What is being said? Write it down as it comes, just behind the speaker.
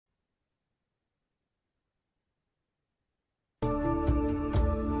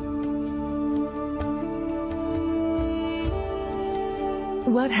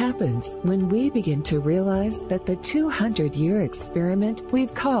What happens when we begin to realize that the 200-year experiment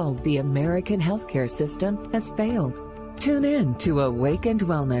we've called the American healthcare system has failed? Tune in to Awakened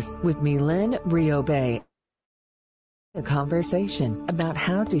Wellness with Mylaine Riobe. A conversation about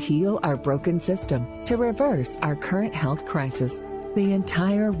how to heal our broken system to reverse our current health crisis. The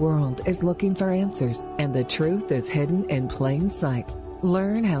entire world is looking for answers, and the truth is hidden in plain sight.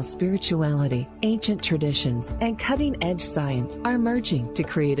 Learn how spirituality, ancient traditions, and cutting-edge science are merging to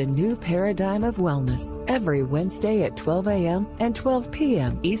create a new paradigm of wellness every Wednesday at 12 a.m. and 12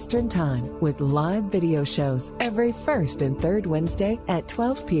 p.m. Eastern Time, with live video shows every first and third Wednesday at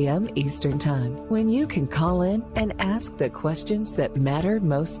 12 p.m. Eastern Time, when you can call in and ask the questions that matter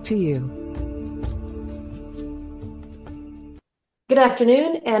most to you. Good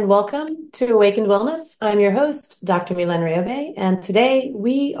afternoon and welcome to Awakened Wellness. I'm your host, Dr. Mylaine Riobe, and today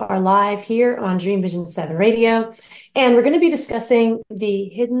we are live here on Dream Vision 7 Radio, and we're going to be discussing the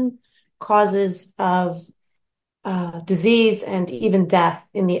hidden causes of disease and even death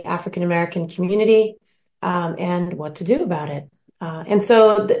in the African American community, and what to do about it. And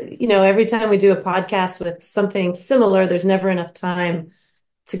so, every time we do a podcast with something similar, there's never enough time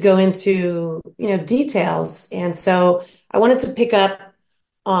to go into, details. And so I wanted to pick up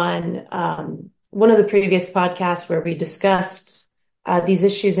on one of the previous podcasts where we discussed these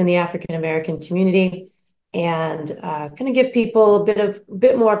issues in the African American community, and kind of give people a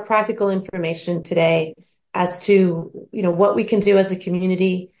bit more practical information today as to, what we can do as a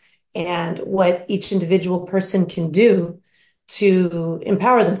community and what each individual person can do to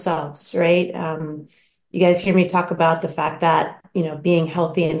empower themselves, right? You guys hear me talk about the fact that, being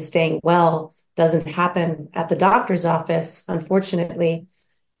healthy and staying well doesn't happen at the doctor's office, unfortunately,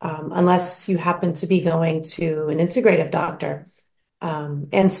 unless you happen to be going to an integrative doctor.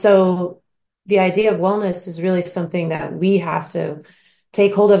 And so the idea of wellness is really something that we have to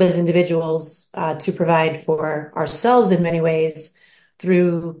take hold of as individuals to provide for ourselves in many ways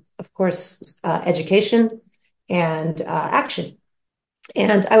through, of course, education and action.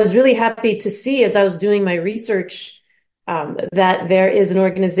 And I was really happy to see, as I was doing my research, that there is an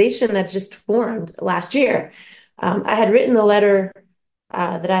organization that just formed last year. I had written a letter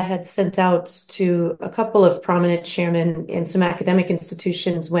that I had sent out to a couple of prominent chairmen in some academic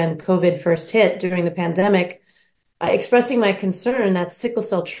institutions when COVID first hit during the pandemic, expressing my concern that sickle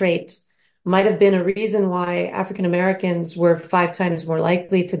cell trait might have been a reason why African Americans were 5 times more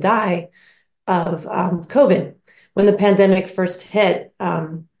likely to die of COVID. When the pandemic first hit,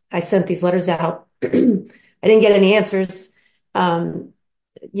 I sent these letters out. I didn't get any answers, and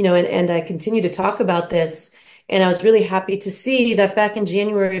I continue to talk about this. And I was really happy to see that back in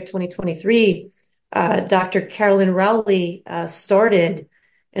January of 2023, Dr. Carolyn Rowley started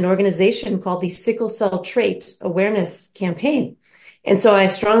an organization called the Sickle Cell Trait Awareness Campaign. And so I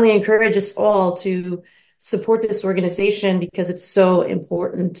strongly encourage us all to support this organization because it's so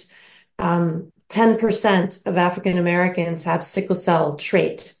important. 10% of African Americans have sickle cell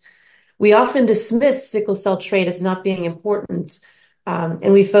trait. We often dismiss sickle cell trait as not being important,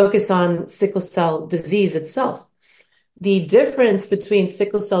 and we focus on sickle cell disease itself. The difference between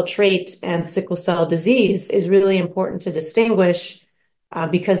sickle cell trait and sickle cell disease is really important to distinguish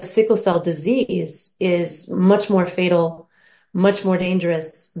because sickle cell disease is much more fatal, much more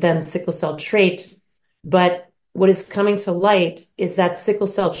dangerous than sickle cell trait. But what is coming to light is that sickle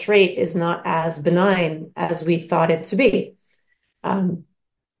cell trait is not as benign as we thought it to be.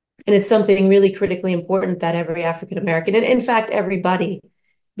 And it's something really critically important that every African American, and in fact, everybody,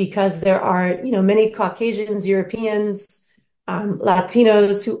 because there are, many Caucasians, Europeans,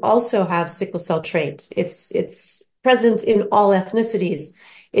 Latinos who also have sickle cell trait. It's present in all ethnicities.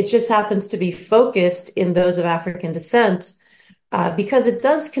 It just happens to be focused in those of African descent because it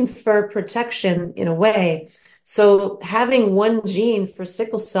does confer protection in a way. So having one gene for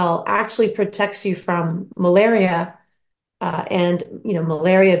sickle cell actually protects you from malaria, and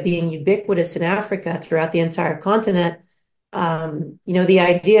malaria being ubiquitous in Africa throughout the entire continent. The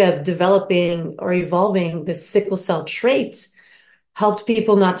idea of developing or evolving the sickle cell trait helped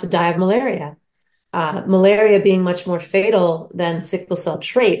people not to die of malaria. Malaria being much more fatal than sickle cell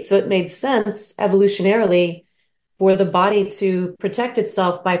trait. So it made sense evolutionarily for the body to protect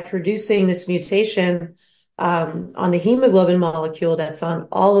itself by producing this mutation on the hemoglobin molecule that's on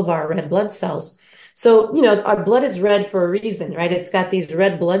all of our red blood cells. So, our blood is red for a reason, right? It's got these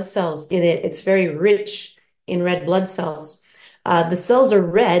red blood cells in it. It's very rich in red blood cells. The cells are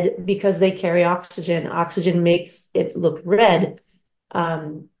red because they carry oxygen. Oxygen makes it look red.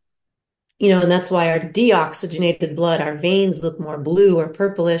 And that's why our deoxygenated blood, our veins look more blue or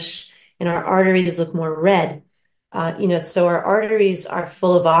purplish, and our arteries look more red. So our arteries are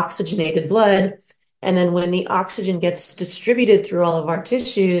full of oxygenated blood. And then when the oxygen gets distributed through all of our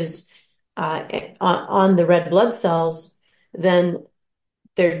tissues on the red blood cells, then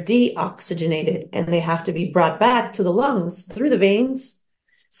they're deoxygenated and they have to be brought back to the lungs through the veins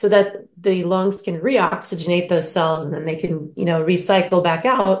so that the lungs can reoxygenate those cells and then they can, recycle back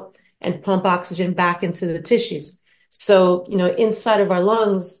out and pump oxygen back into the tissues. So, inside of our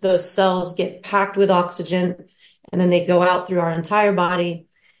lungs, those cells get packed with oxygen and then they go out through our entire body.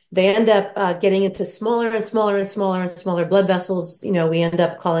 They end up getting into smaller and smaller and smaller and smaller blood vessels. We end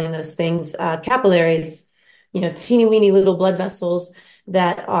up calling those things capillaries, teeny weeny little blood vessels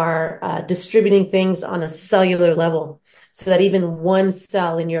that are distributing things on a cellular level so that even one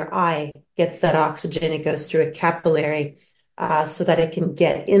cell in your eye gets that oxygen. It goes through a capillary so that it can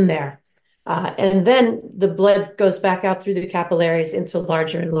get in there. And then the blood goes back out through the capillaries into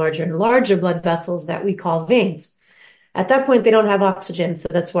larger and larger and larger blood vessels that we call veins. At that point, they don't have oxygen, so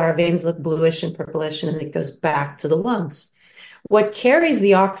that's why our veins look bluish and purplish, and it goes back to the lungs. What carries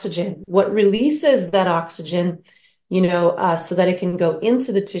the oxygen, what releases that oxygen, so that it can go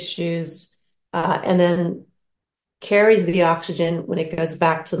into the tissues and then carries the oxygen when it goes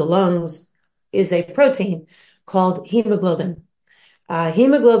back to the lungs is a protein called hemoglobin.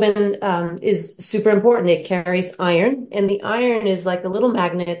 Hemoglobin is super important. It carries iron, and the iron is like a little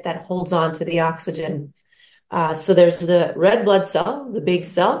magnet that holds on to the oxygen. So there's the red blood cell, the big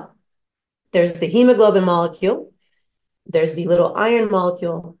cell. There's the hemoglobin molecule. There's the little iron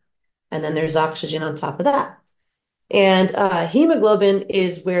molecule. And then there's oxygen on top of that. And hemoglobin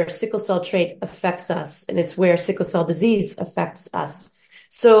is where sickle cell trait affects us, and it's where sickle cell disease affects us.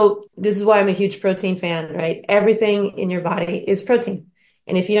 So this is why I'm a huge protein fan, right? Everything in your body is protein.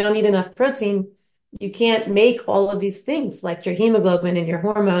 And if you don't eat enough protein, you can't make all of these things like your hemoglobin and your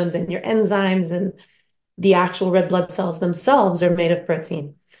hormones and your enzymes, and the actual red blood cells themselves are made of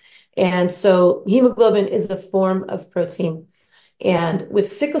protein. And so hemoglobin is a form of protein. And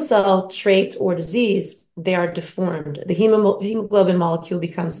with sickle cell trait or disease, they are deformed. The hemoglobin molecule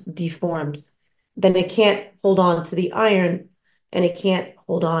becomes deformed. Then it can't hold on to the iron and it can't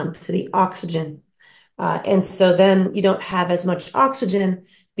hold on to the oxygen. And so then you don't have as much oxygen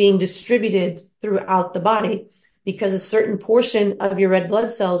being distributed throughout the body because a certain portion of your red blood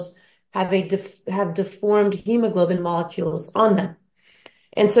cells have deformed hemoglobin molecules on them.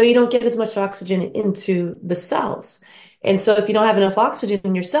 And so you don't get as much oxygen into the cells. And so if you don't have enough oxygen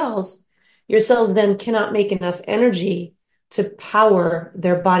in your cells then cannot make enough energy to power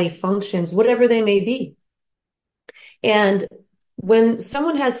their body functions, whatever they may be. And when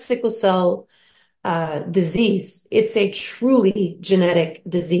someone has sickle cell disease, it's a truly genetic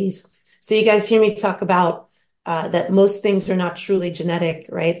disease. So you guys hear me talk about that most things are not truly genetic,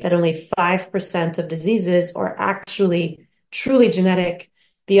 right? That only 5% of diseases are actually truly genetic.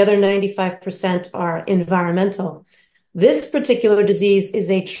 The other 95% are environmental. This particular disease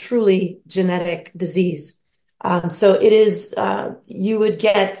is a truly genetic disease. So it is, you would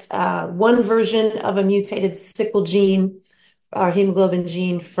get one version of a mutated sickle gene or hemoglobin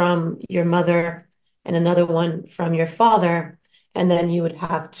gene from your mother and another one from your father. And then you would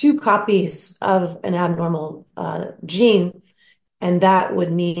have two copies of an abnormal gene. And that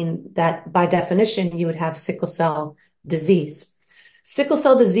would mean that by definition, you would have sickle cell disease. Sickle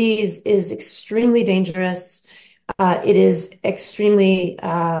cell disease is extremely dangerous. It is extremely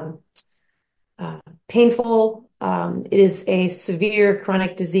painful. It is a severe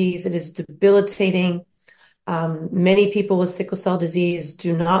chronic disease. It is debilitating. Many people with sickle cell disease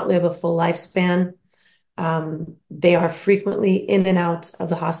do not live a full lifespan. They are frequently in and out of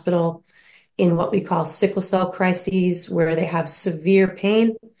the hospital in what we call sickle cell crises, where they have severe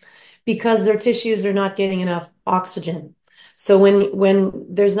pain because their tissues are not getting enough oxygen. So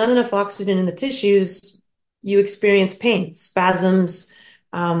when there's not enough oxygen in the tissues, you experience pain, spasms,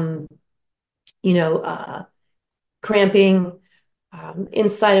 cramping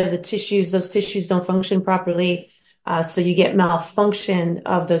inside of the tissues. Those tissues don't function properly. So you get malfunction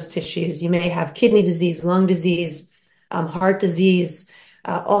of those tissues. You may have kidney disease, lung disease, heart disease,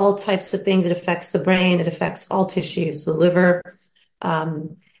 all types of things. It affects the brain. It affects all tissues, the liver.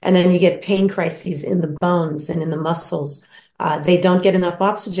 And then you get pain crises in the bones and in the muscles. They don't get enough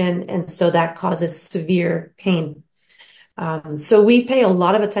oxygen, and so that causes severe pain. So we pay a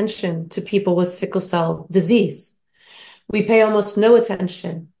lot of attention to people with sickle cell disease. We pay almost no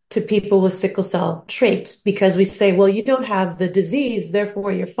attention to people with sickle cell trait because we say, well, you don't have the disease,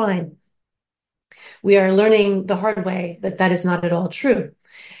 therefore you're fine. We are learning the hard way that that is not at all true.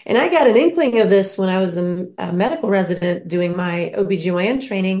 And I got an inkling of this when I was a medical resident doing my OBGYN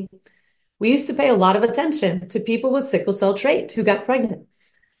training, we used to pay a lot of attention to people with sickle cell trait who got pregnant.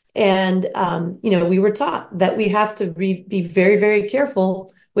 And, we were taught that we have to be very, very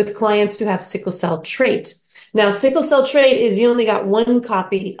careful with clients who have sickle cell trait. Now, sickle cell trait is you only got one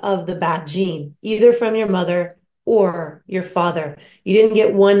copy of the bad gene, either from your mother or your father. You didn't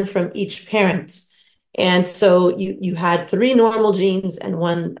get one from each parent. And so you had three normal genes and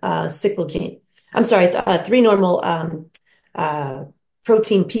one sickle gene. I'm sorry, three normal uh,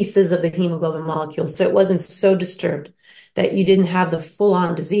 protein pieces of the hemoglobin molecule. So it wasn't so disturbed that you didn't have the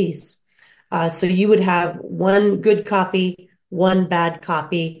full-on disease. So you would have one good copy, one bad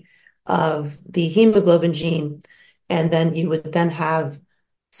copy of the hemoglobin gene, and then you would then have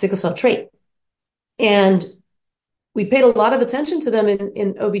sickle cell trait. And we paid a lot of attention to them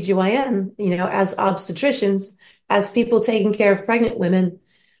in OBGYN, as obstetricians, as people taking care of pregnant women.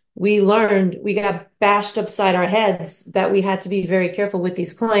 We learned, we got bashed upside our heads that we had to be very careful with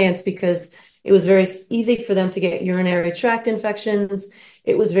these clients because it was very easy for them to get urinary tract infections.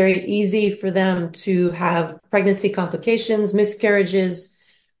 It was very easy for them to have pregnancy complications, miscarriages,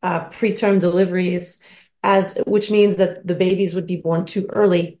 preterm deliveries, which means that the babies would be born too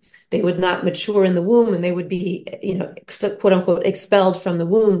early. They would not mature in the womb and they would be, quote unquote, expelled from the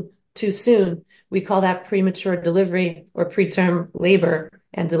womb too soon. We call that premature delivery or preterm labor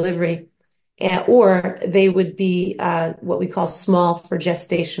and delivery. Or they would be what we call small for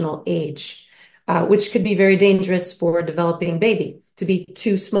gestational age, which could be very dangerous for a developing baby to be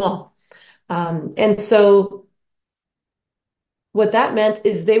too small. And so what that meant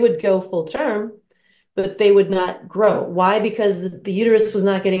is they would go full term, but they would not grow. Why? Because the uterus was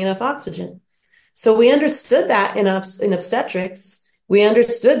not getting enough oxygen. So we understood that in obstetrics. We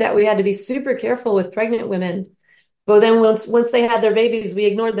understood that we had to be super careful with pregnant women. But then once they had their babies, we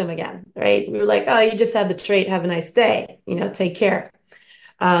ignored them again, right? We were like, oh, you just had the trait. Have a nice day. Take care.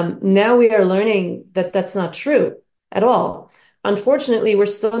 Now we are learning that that's not true at all. Unfortunately, we're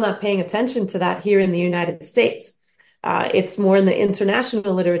still not paying attention to that here in the United States. It's more in the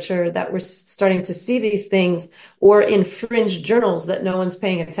international literature that we're starting to see these things, or in fringe journals that no one's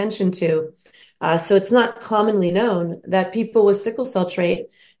paying attention to. So it's not commonly known that people with sickle cell trait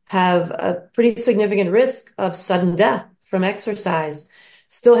have a pretty significant risk of sudden death from exercise,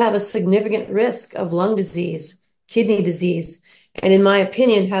 still have a significant risk of lung disease, kidney disease, and in my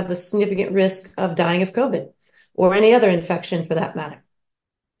opinion, have a significant risk of dying of COVID or any other infection for that matter.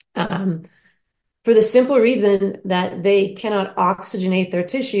 For the simple reason that they cannot oxygenate their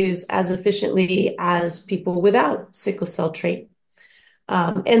tissues as efficiently as people without sickle cell trait.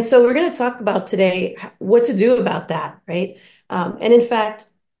 And so we're going to talk about today what to do about that, right? And in fact,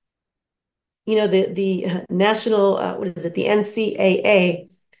 the national, the NCAA,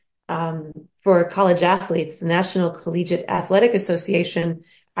 for college athletes, the National Collegiate Athletic Association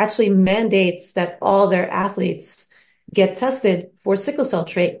actually mandates that all their athletes get tested for sickle cell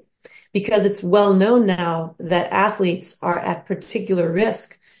trait, because it's well known now that athletes are at particular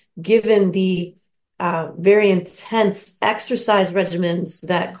risk given the very intense exercise regimens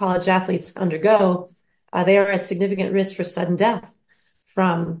that college athletes undergo. They are at significant risk for sudden death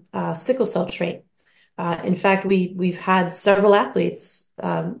from sickle cell trait. In fact, we've had several athletes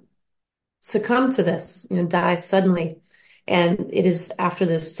succumb to this, die suddenly. And it is after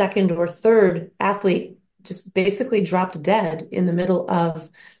the second or third athlete just basically dropped dead in the middle of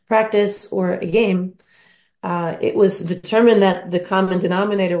practice or a game. It was determined that the common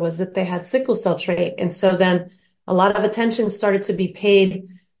denominator was that they had sickle cell trait. And so then a lot of attention started to be paid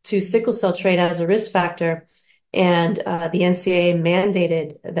to sickle cell trait as a risk factor. And the NCAA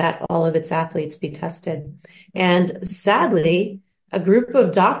mandated that all of its athletes be tested. And sadly, a group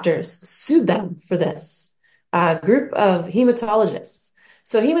of doctors sued them for this, a group of hematologists.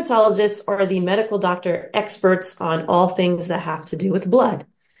 So hematologists are the medical doctor experts on all things that have to do with blood.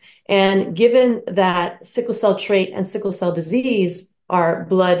 And given that sickle cell trait and sickle cell disease are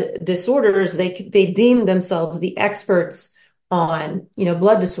blood disorders, they deem themselves the experts on,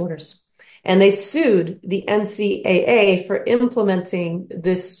 blood disorders. And they sued the NCAA for implementing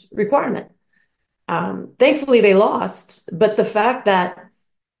this requirement. Thankfully, they lost, but the fact that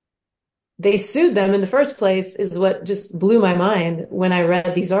they sued them in the first place is what just blew my mind when I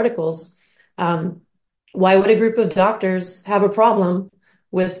read these articles. Why would a group of doctors have a problem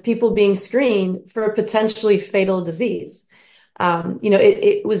with people being screened for a potentially fatal disease?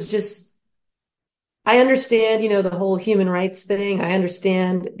 It was just, I understand, the whole human rights thing. I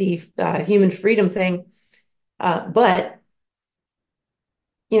understand the human freedom thing. But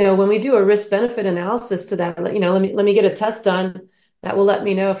when we do a risk benefit analysis to that, let me get a test done that will let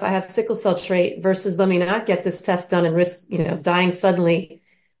me know if I have sickle cell trait versus let me not get this test done and risk, dying suddenly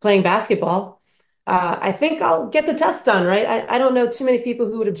playing basketball, I think I'll get the test done, right? I don't know too many people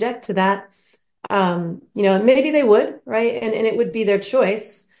who would object to that. Maybe they would, right? And it would be their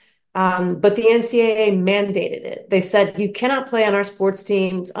choice. But the NCAA mandated it. They said you cannot play on our sports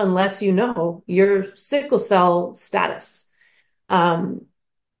teams unless you know your sickle cell status. Um,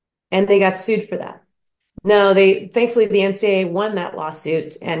 and they got sued for that. No, thankfully the NCAA won that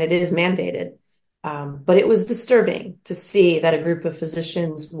lawsuit and it is mandated. But it was disturbing to see that a group of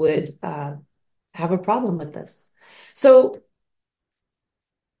physicians would have a problem with this. So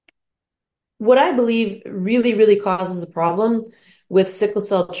what I believe really, really causes a problem with sickle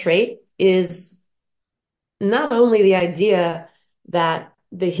cell trait is not only the idea that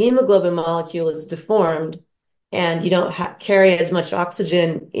the hemoglobin molecule is deformed and you don't carry as much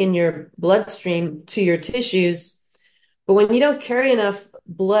oxygen in your bloodstream to your tissues, but when you don't carry enough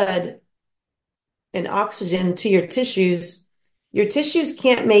blood and oxygen to your tissues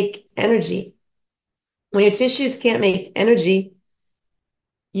can't make energy. When your tissues can't make energy,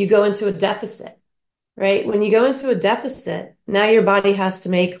 you go into a deficit, right? When you go into a deficit, now your body has to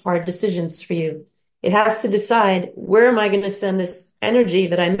make hard decisions for you. It has to decide, where am I going to send this energy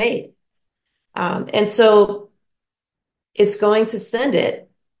that I made? And so it's going to send it,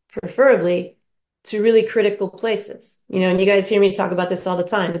 preferably, to really critical places. And you guys hear me talk about this all the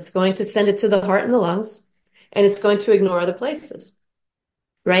time. It's going to send it to the heart and the lungs, and it's going to ignore other places,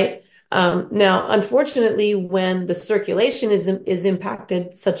 right? Now, unfortunately, when the circulation is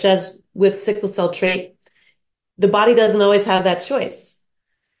impacted, such as with sickle cell trait, the body doesn't always have that choice.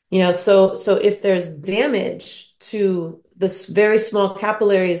 So if there's damage to the very small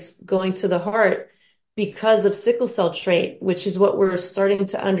capillaries going to the heart because of sickle cell trait, which is what we're starting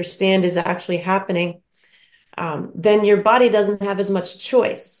to understand is actually happening, then your body doesn't have as much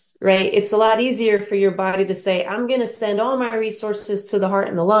choice, right? It's a lot easier for your body to say, I'm going to send all my resources to the heart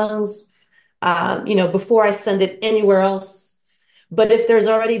and the lungs, before I send it anywhere else. But if there's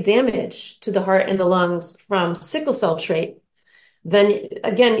already damage to the heart and the lungs from sickle cell trait, then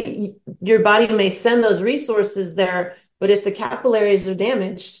again, your body may send those resources there, but if the capillaries are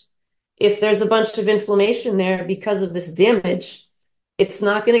damaged, if there's a bunch of inflammation there because of this damage, it's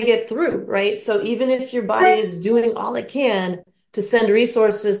not going to get through, right? So even if your body is doing all it can to send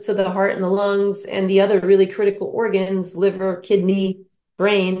resources to the heart and the lungs and the other really critical organs, liver, kidney,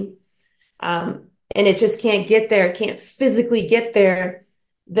 brain, and it just can't get there, it can't physically get there,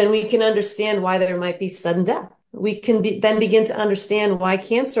 then we can understand why there might be sudden death. We can then begin to understand why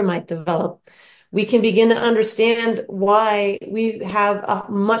cancer might develop. We can begin to understand why we have a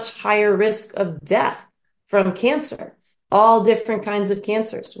much higher risk of death from cancer, all different kinds of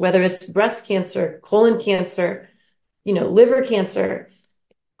cancers, whether it's breast cancer, colon cancer, liver cancer,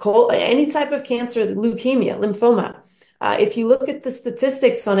 any type of cancer, leukemia, lymphoma. If you look at the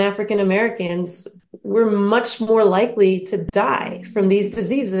statistics on African Americans, we're much more likely to die from these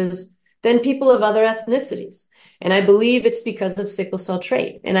diseases than people of other ethnicities. And I believe it's because of sickle cell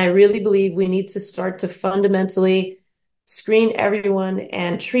trait. And I really believe we need to start to fundamentally screen everyone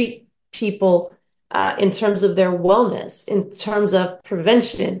and treat people in terms of their wellness, in terms of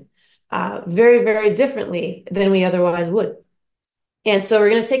prevention, very, very differently than we otherwise would. And so we're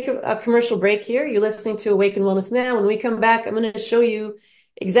going to take a commercial break here. You're listening to Awaken Wellness Now. When we come back, I'm going to show you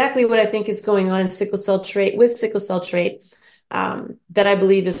exactly what I think is going on in sickle cell trait, that I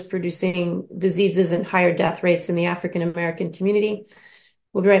believe is producing diseases and higher death rates in the African American community.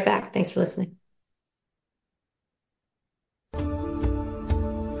 We'll be right back. Thanks for listening.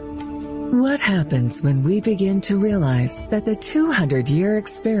 What happens when we begin to realize that the 200-year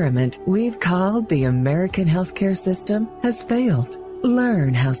experiment we've called the American healthcare system has failed?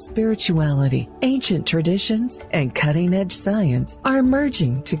 Learn how spirituality, ancient traditions, and cutting-edge science are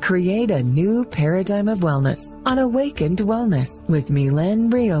merging to create a new paradigm of wellness on Awakened Wellness with Mylaine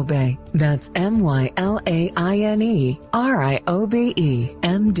Riobe. That's MYLAINE RIOBE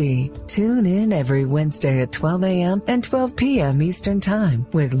MD. Tune in every Wednesday at 12 a.m. and 12 p.m. Eastern Time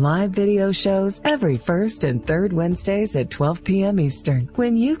with live video shows every first and third Wednesdays at 12 p.m. Eastern,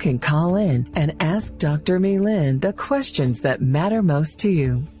 when you can call in and ask Dr. Mylaine the questions that matter most to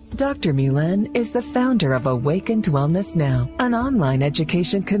you. Dr. Mylaine is the founder of Awakened Wellness Now, an online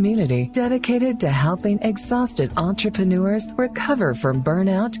education community dedicated to helping exhausted entrepreneurs recover from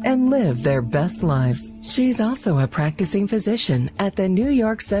burnout and live their best lives. She's also a practicing physician at the New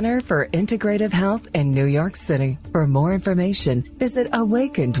York Center for Integrative Health in New York City. For more information, visit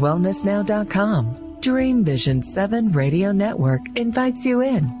awakenedwellnessnow.com. Dream Vision 7 Radio Network invites you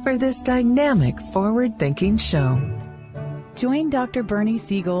in for this dynamic, forward-thinking show. Join Dr. Bernie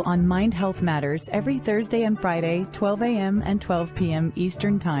Siegel on Mind Health Matters every Thursday and Friday, 12 a.m. and 12 p.m.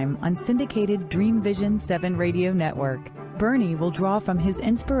 Eastern Time on syndicated Dream Vision 7 radio network. Bernie will draw from his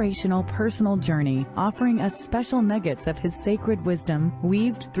inspirational personal journey, offering us special nuggets of his sacred wisdom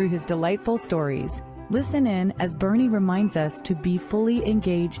weaved through his delightful stories. Listen in as Bernie reminds us to be fully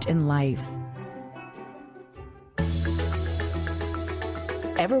engaged in life.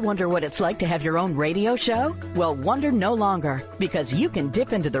 Ever wonder what it's like to have your own radio show? Well, wonder no longer, because you can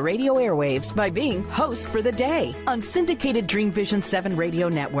dip into the radio airwaves by being host for the day on syndicated Dream Vision 7 radio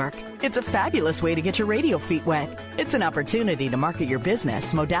network. It's a fabulous way to get your radio feet wet. It's an opportunity to market your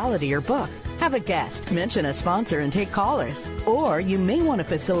business, modality, or book. Have a guest, mention a sponsor, and take callers. Or you may want to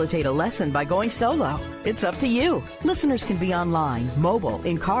facilitate a lesson by going solo. It's up to you. Listeners can be online, mobile,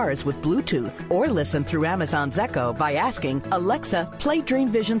 in cars with Bluetooth, or listen through Amazon's Echo by asking, Alexa, play Dream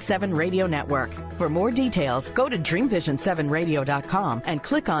Vision 7 Radio Network. For more details, go to dreamvision7radio.com and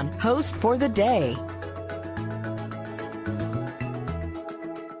click on Host for the Day.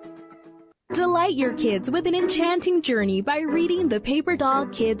 Delight your kids with an enchanting journey by reading the Paper Doll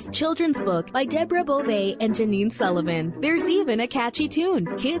Kids children's book by Deborah Beauvais and Janine Sullivan. There's even a catchy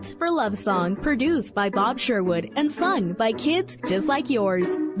tune, Kids for Love Song, produced by Bob Sherwood and sung by kids just like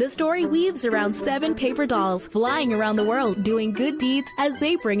yours. The story weaves around 7 paper dolls flying around the world doing good deeds as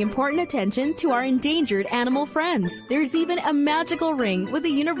they bring important attention to our endangered animal friends. There's even a magical ring with a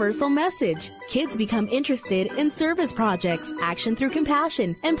universal message. Kids become interested in service projects, action through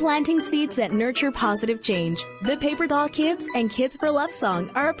compassion, and planting seeds that nurture positive change. The Paper Doll Kids and Kids for Love Song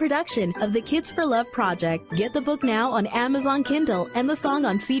are a production of the Kids for Love Project. Get the book now on Amazon Kindle and the song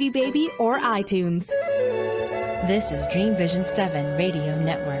on CD Baby or iTunes. This is Dream Vision 7 Radio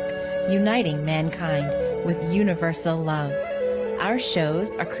Network, uniting mankind with universal love. Our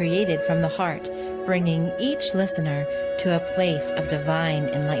shows are created from the heart, bringing each listener to a place of divine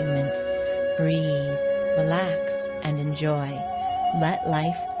enlightenment. Breathe, relax, and enjoy. Let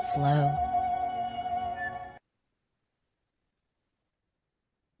life flow.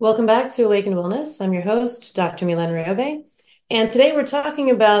 Welcome back to Awakened Wellness. I'm your host, Dr. Mylaine Riobe. And today we're talking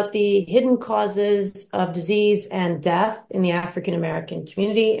about the hidden causes of disease and death in the African American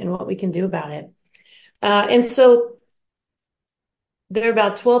community and what we can do about it. And so there are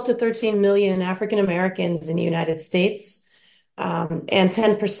about 12 to 13 million African Americans in the United States, and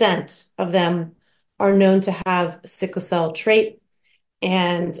 10% of them are known to have sickle cell trait.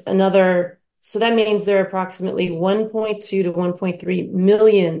 And so that means there are approximately 1.2 to 1.3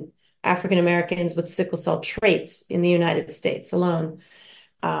 million African Americans with sickle cell traits in the United States alone.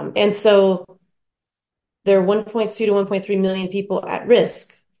 And so there are 1.2 to 1.3 million people at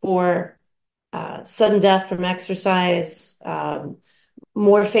risk for sudden death from exercise,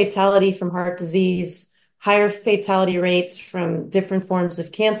 more fatality from heart disease, higher fatality rates from different forms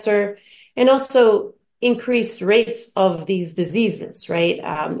of cancer, and also increased rates of these diseases, right?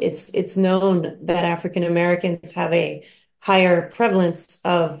 It's known that African Americans have a higher prevalence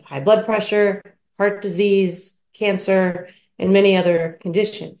of high blood pressure, heart disease, cancer, and many other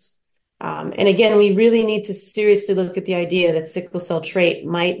conditions. And again, we really need to seriously look at the idea that sickle cell trait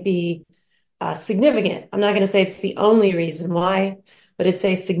might be significant. I'm not going to say it's the only reason why, but it's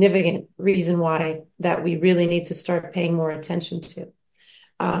a significant reason why that we really need to start paying more attention to.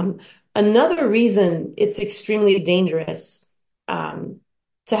 Another reason it's extremely dangerous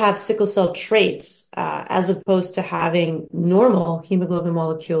to have sickle cell traits as opposed to having normal hemoglobin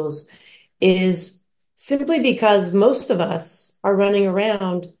molecules is simply because most of us are running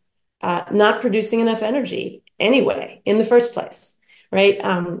around not producing enough energy anyway in the first place, right?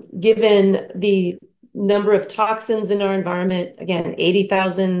 Given the number of toxins in our environment, again,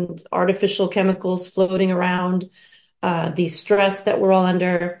 80,000 artificial chemicals floating around, the stress that we're all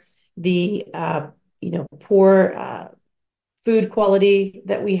under, the poor food quality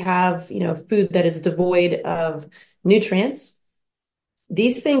that we have, food that is devoid of nutrients.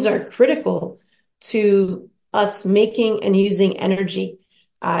 These things are critical to us making and using energy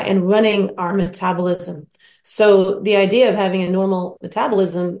and running our metabolism. So the idea of having a normal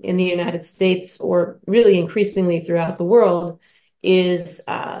metabolism in the United States, or really increasingly throughout the world, is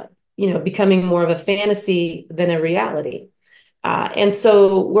becoming more of a fantasy than a reality. And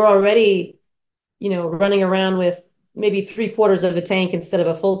so we're already, running around with maybe 3/4 of a tank instead of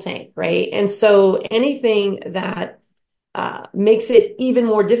a full tank, right? And so anything that makes it even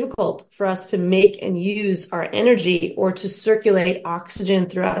more difficult for us to make and use our energy or to circulate oxygen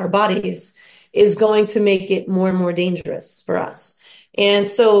throughout our bodies is going to make it more and more dangerous for us. And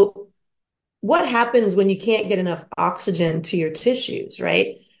so what happens when you can't get enough oxygen to your tissues,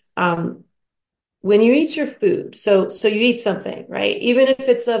 right? when you eat your food, so you eat something, right? Even if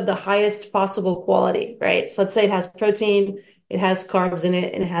it's of the highest possible quality, right? So let's say it has protein, it has carbs in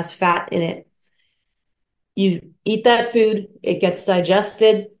it, and it has fat in it. You eat that food, it gets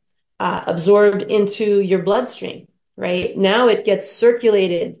digested, absorbed into your bloodstream, right? Now it gets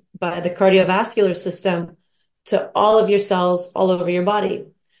circulated by the cardiovascular system to all of your cells all over your body.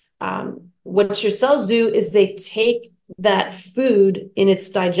 What your cells do is they take that food in its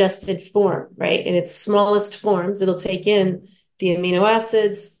digested form, right? In its smallest forms, it'll take in the amino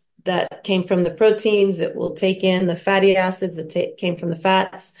acids that came from the proteins. It will take in the fatty acids that came from the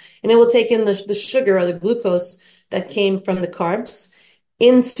fats, and it will take in the sugar or the glucose that came from the carbs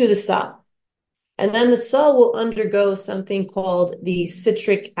into the cell. And then the cell will undergo something called the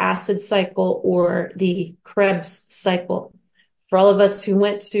citric acid cycle or the Krebs cycle. For all of us who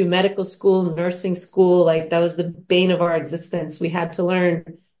went to medical school, nursing school, like that was the bane of our existence. We had to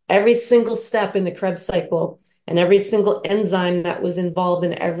learn every single step in the Krebs cycle and every single enzyme that was involved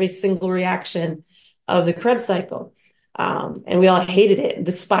in every single reaction of the Krebs cycle. And we all hated it and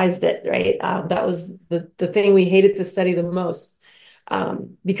despised it, right? That was the thing we hated to study the most,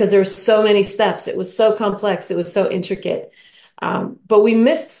 because there were so many steps. It was so complex. It was so intricate. But we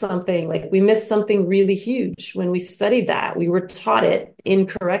missed something, like we missed something really huge when we studied that. We were taught it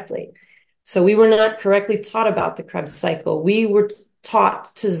incorrectly. So we were not correctly taught about the Krebs cycle. We were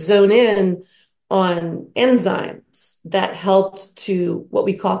taught to zone in on enzymes that helped to what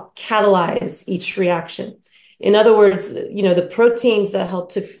we call catalyze each reaction. In other words, the proteins that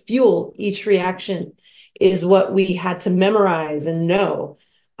help to fuel each reaction is what we had to memorize and know.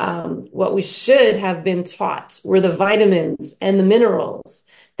 What we should have been taught were the vitamins and the minerals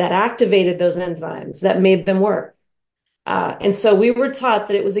that activated those enzymes that made them work. And so we were taught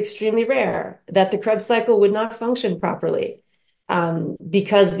that it was extremely rare that the Krebs cycle would not function properly,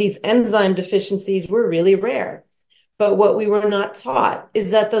 because these enzyme deficiencies were really rare. But what we were not taught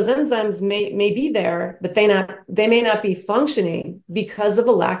is that those enzymes may be there, but they may not be functioning because of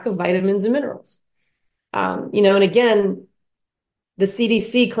a lack of vitamins and minerals. And again, the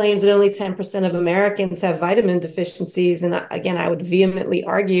CDC claims that only 10% of Americans have vitamin deficiencies. And again, I would vehemently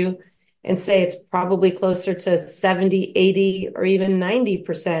argue and say it's probably closer to 70, 80, or even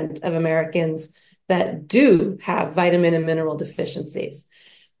 90% of Americans that do have vitamin and mineral deficiencies.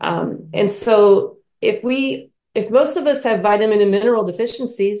 And so if most of us have vitamin and mineral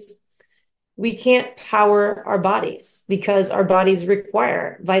deficiencies, we can't power our bodies because our bodies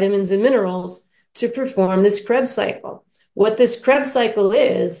require vitamins and minerals to perform this Krebs cycle. What this Krebs cycle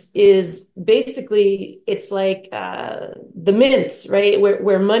is basically, it's like the mint, right?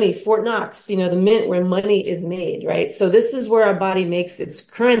 Where money, Fort Knox, the mint where money is made, right? So this is where our body makes its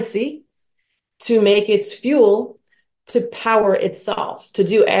currency to make its fuel to power itself, to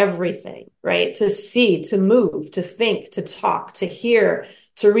do everything, right? To see, to move, to think, to talk, to hear,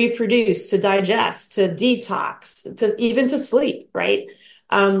 to reproduce, to digest, to detox, to even to sleep, right?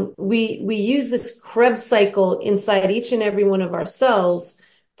 We use this Krebs cycle inside each and every one of our cells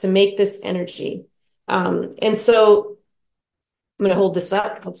to make this energy. And so I'm going to hold this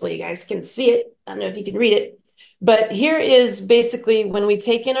up. Hopefully you guys can see it. I don't know if you can read it. But here is basically when we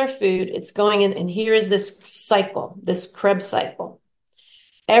take in our food, it's going in, and here is this cycle, this Krebs cycle.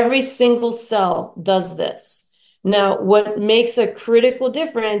 Every single cell does this. Now, what makes a critical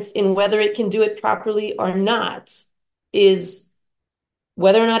difference in whether it can do it properly or not is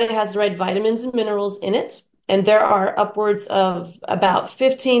whether or not it has the right vitamins and minerals in it. And there are upwards of about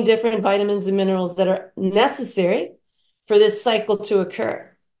 15 different vitamins and minerals that are necessary for this cycle to occur.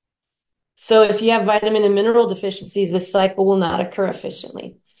 So if you have vitamin and mineral deficiencies, this cycle will not occur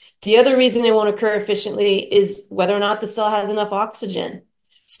efficiently. The other reason it won't occur efficiently is whether or not the cell has enough oxygen.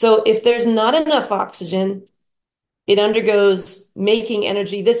 So if there's not enough oxygen, it undergoes making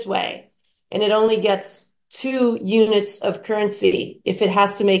energy this way, and it only gets 2 units of currency if it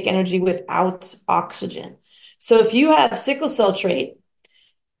has to make energy without oxygen. So if you have sickle cell trait,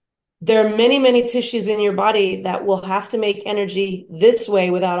 there are many, many tissues in your body that will have to make energy this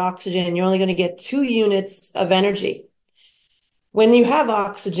way without oxygen. You're only going to get 2 units of energy. When you have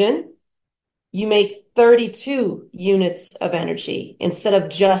oxygen, you make 32 units of energy instead of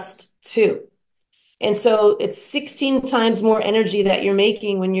just 2. And so it's 16 times more energy that you're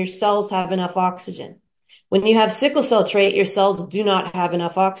making when your cells have enough oxygen. When you have sickle cell trait, your cells do not have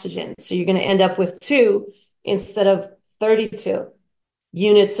enough oxygen. So you're going to end up with 2 instead of 32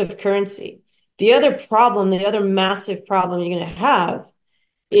 units of currency. The other massive problem you're going to have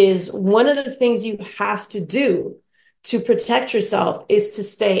is one of the things you have to do to protect yourself is to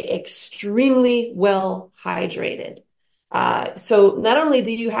stay extremely well hydrated. So not only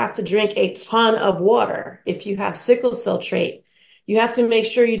do you have to drink a ton of water if you have sickle cell trait, you have to make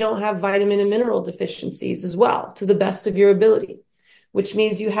sure you don't have vitamin and mineral deficiencies as well, to the best of your ability, which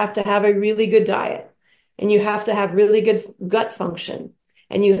means you have to have a really good diet and you have to have really good gut function.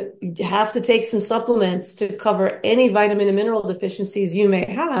 And you have to take some supplements to cover any vitamin and mineral deficiencies you may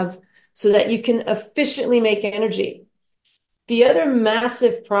have so that you can efficiently make energy. The other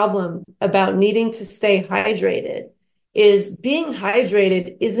massive problem about needing to stay hydrated is being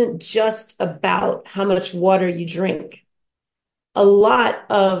hydrated isn't just about how much water you drink. A lot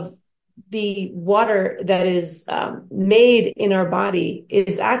of the water that is made in our body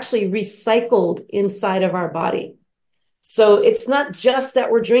is actually recycled inside of our body. So it's not just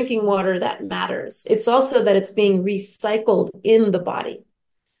that we're drinking water that matters. It's also that it's being recycled in the body.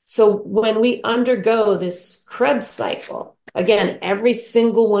 So when we undergo this Krebs cycle, again, every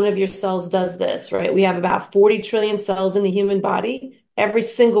single one of your cells does this, right? We have about 40 trillion cells in the human body. Every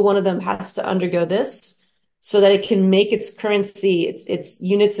single one of them has to undergo this so that it can make its currency, its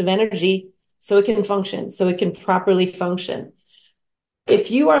units of energy, so it can function, so it can properly function. If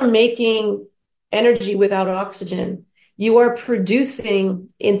you are making energy without oxygen, you are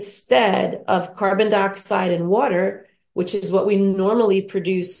producing, instead of carbon dioxide and water, which is what we normally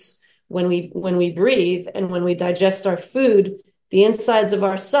produce when we breathe and when we digest our food, the insides of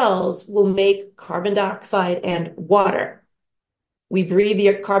our cells will make carbon dioxide and water. We breathe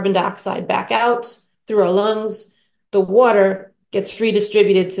the carbon dioxide back out through our lungs. The water gets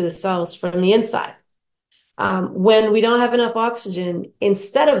redistributed to the cells from the inside. When we don't have enough oxygen,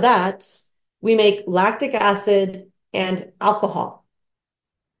 instead of that, we make lactic acid and alcohol.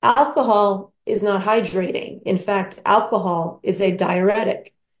 Alcohol is not hydrating. In fact, alcohol is a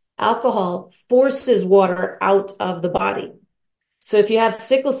diuretic. Alcohol forces water out of the body. So if you have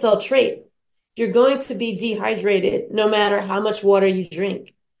sickle cell trait, you're going to be dehydrated no matter how much water you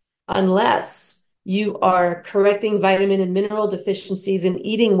drink, unless you are correcting vitamin and mineral deficiencies and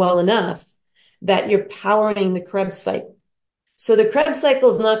eating well enough that you're powering the Krebs cycle. So the Krebs cycle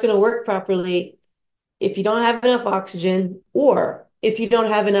is not going to work properly if you don't have enough oxygen, or if you don't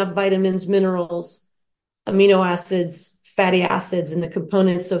have enough vitamins, minerals, amino acids, fatty acids, and the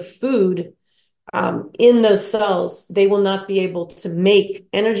components of food in those cells. They will not be able to make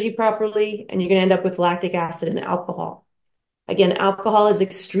energy properly, and you're going to end up with lactic acid and alcohol. Again, alcohol is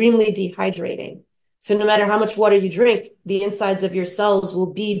extremely dehydrating. So no matter how much water you drink, the insides of your cells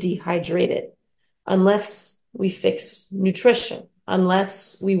will be dehydrated unless we fix nutrition,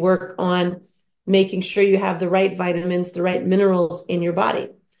 unless we work on making sure you have the right vitamins, the right minerals in your body.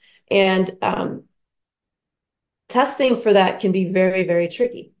 And testing for that can be very, very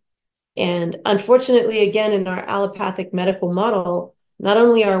tricky. And unfortunately, again, in our allopathic medical model, not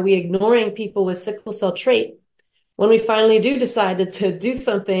only are we ignoring people with sickle cell trait, when we finally do decide to do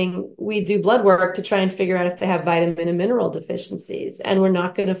something, we do blood work to try and figure out if they have vitamin and mineral deficiencies. And we're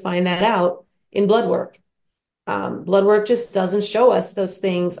not going to find that out in blood work. Blood work just doesn't show us those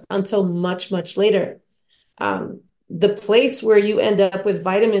things until much, much later. The place where you end up with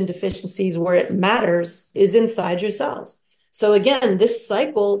vitamin deficiencies where it matters is inside your cells. So again, this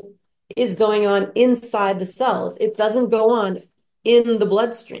cycle is going on inside the cells. It doesn't go on in the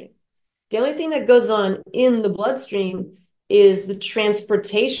bloodstream. The only thing that goes on in the bloodstream is the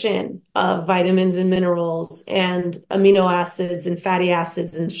transportation of vitamins and minerals and amino acids and fatty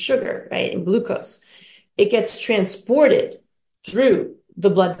acids and sugar, right, and glucose. It gets transported through the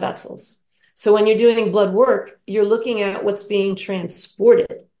blood vessels. So when you're doing blood work, you're looking at what's being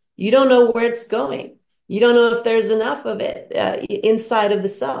transported. You don't know where it's going. You don't know if there's enough of it inside of the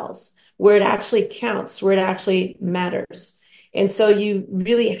cells, where it actually counts, where it actually matters. And so you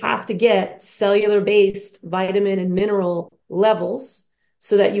really have to get cellular-based vitamin and mineral levels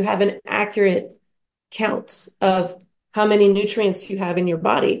so that you have an accurate count of how many nutrients you have in your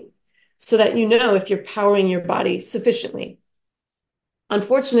body, so that you know if you're powering your body sufficiently.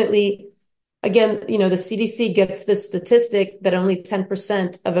 Unfortunately, again, the CDC gets this statistic that only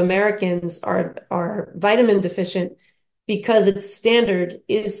 10% of Americans are vitamin deficient because its standard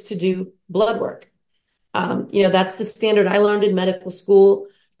is to do blood work. That's the standard I learned in medical school.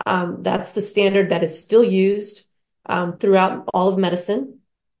 That's the standard that is still used throughout all of medicine.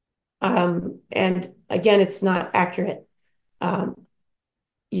 And again, it's not accurate.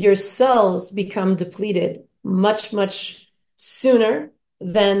 Your cells become depleted much, much sooner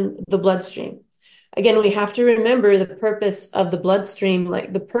than the bloodstream. Again, we have to remember the purpose of the bloodstream.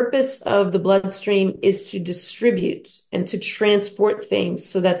 Like, the purpose of the bloodstream is to distribute and to transport things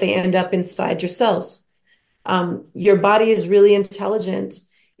so that they end up inside your cells. Your body is really intelligent.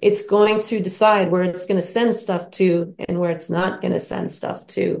 it's going to decide where it's going to send stuff to and where it's not going to send stuff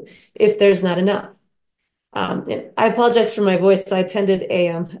to if there's not enough. And I apologize for my voice. I attended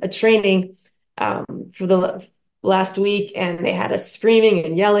a training for the last week, and they had us screaming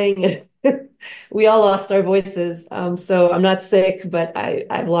and yelling. We all lost our voices. So I'm not sick, but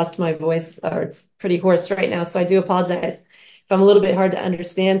I've lost my voice, or it's pretty hoarse right now. So I do apologize if I'm a little bit hard to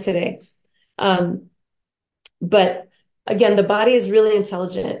understand today. But again, the body is really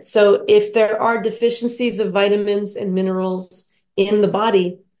intelligent. So if there are deficiencies of vitamins and minerals in the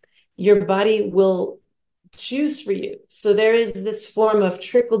body, your body will choose for you. So there is this form of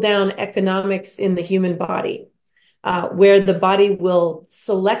trickle down economics in the human body, where the body will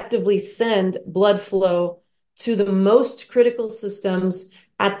selectively send blood flow to the most critical systems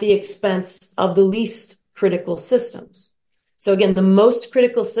at the expense of the least critical systems. So again, the most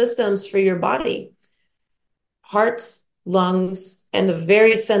critical systems for your body: heart, lungs, and the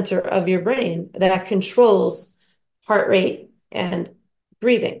very center of your brain that controls heart rate and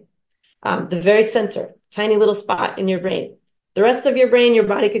breathing. The very center, tiny little spot in your brain. The rest of your brain, your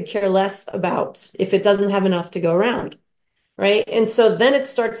body could care less about if it doesn't have enough to go around, right? And so then it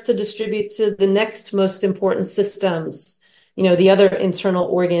starts to distribute to the next most important systems, the other internal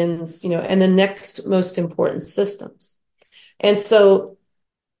organs, and the next most important systems. And so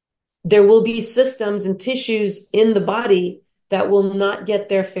there will be systems and tissues in the body that will not get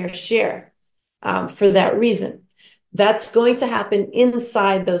their fair share for that reason. That's going to happen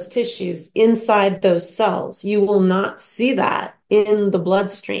inside those tissues, inside those cells. You will not see that in the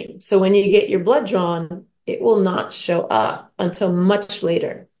bloodstream. So when you get your blood drawn, it will not show up until much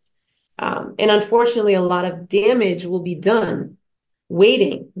later. And unfortunately, a lot of damage will be done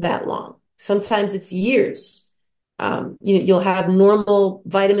waiting that long. Sometimes it's years. You'll have normal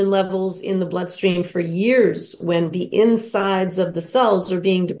vitamin levels in the bloodstream for years when the insides of the cells are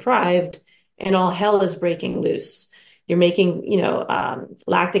being deprived and all hell is breaking loose. You're making,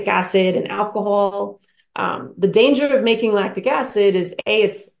 lactic acid and alcohol. The danger of making lactic acid is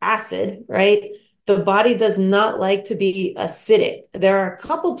it's acid, right? The body does not like to be acidic. There are a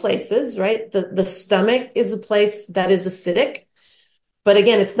couple places, right? The stomach is a place that is acidic. But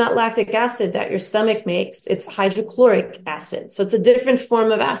again, it's not lactic acid that your stomach makes. It's hydrochloric acid. So it's a different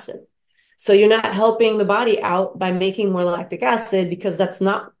form of acid. So you're not helping the body out by making more lactic acid, because that's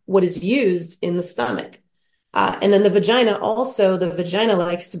not what is used in the stomach. And then the vagina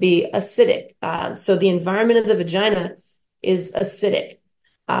likes to be acidic. So the environment of the vagina is acidic.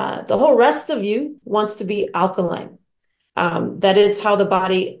 The whole rest of you wants to be alkaline. That is how the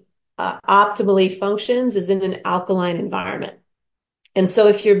body optimally functions, is in an alkaline environment. And so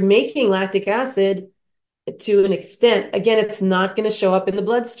if you're making lactic acid to an extent, again, it's not going to show up in the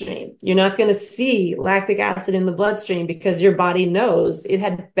bloodstream. You're not going to see lactic acid in the bloodstream because your body knows it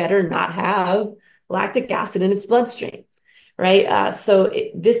had better not have lactic acid in its bloodstream, right?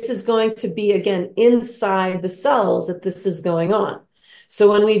 This is going to be, again, inside the cells that this is going on.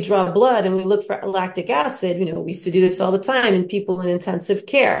 So when we draw blood and we look for lactic acid, we used to do this all the time in people in intensive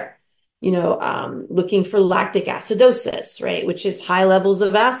care, looking for lactic acidosis, right? Which is high levels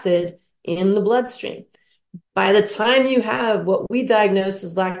of acid in the bloodstream. By the time you have what we diagnose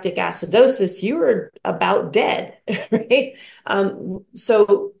as lactic acidosis, you are about dead, right?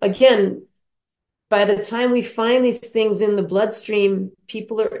 So again, by the time we find these things in the bloodstream,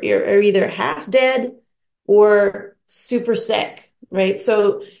 people are either half dead or super sick, right?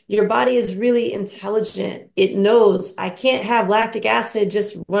 So your body is really intelligent. It knows I can't have lactic acid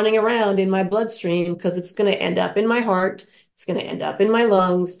just running around in my bloodstream because it's going to end up in my heart. It's going to end up in my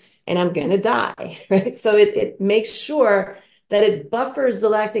lungs and I'm going to die, right? So it makes sure that it buffers the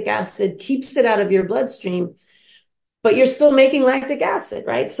lactic acid, keeps it out of your bloodstream, but you're still making lactic acid,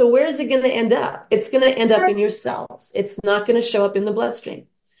 right? So where is it going to end up? It's going to end up in your cells. It's not going to show up in the bloodstream.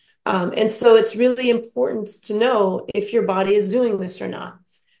 And so it's really important to know if your body is doing this or not.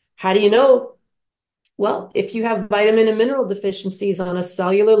 How do you know? Well, if you have vitamin and mineral deficiencies on a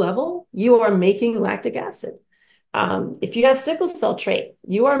cellular level, you are making lactic acid. If you have sickle cell trait,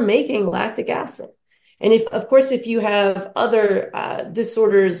 you are making lactic acid. And if you have other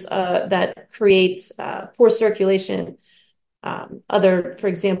disorders that create poor circulation, for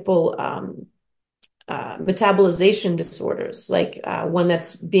example, metabolization disorders, like one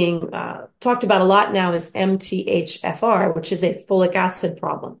that's being talked about a lot now is MTHFR, which is a folic acid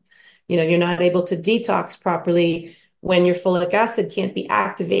problem. You're not able to detox properly when your folic acid can't be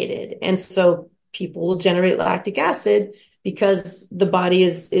activated. And so people will generate lactic acid because the body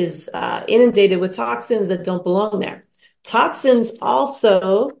is inundated with toxins that don't belong there. Toxins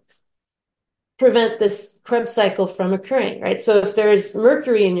also prevent this Krebs cycle from occurring, right? So if there's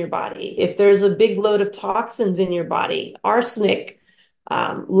mercury in your body, if there's a big load of toxins in your body, arsenic,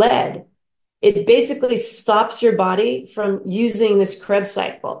 lead, it basically stops your body from using this Krebs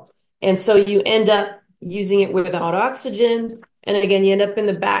cycle. And so you end up using it without oxygen. And again, you end up in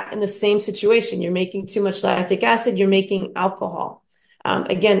the same situation. You're making too much lactic acid, you're making alcohol.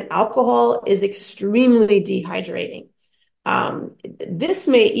 Again, alcohol is extremely dehydrating. This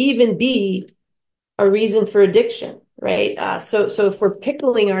may even be a reason for addiction, right? So if we're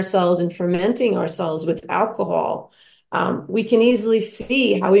pickling ourselves and fermenting ourselves with alcohol, we can easily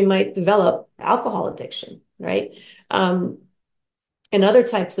see how we might develop alcohol addiction, right? And other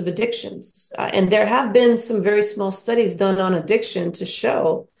types of addictions. And there have been some very small studies done on addiction to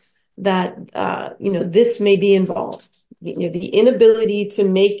show that, this may be involved, the inability to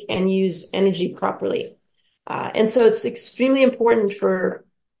make and use energy properly. And so it's extremely important for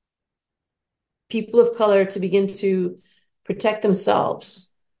people of color to begin to protect themselves,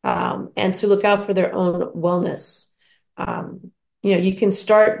 and to look out for their own wellness. You can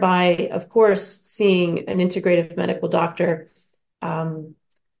start by, of course, seeing an integrative medical doctor.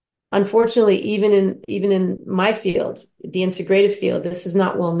 Unfortunately, even in my field, the integrative field, this is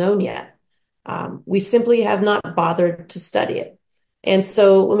not well known yet. We simply have not bothered to study it. And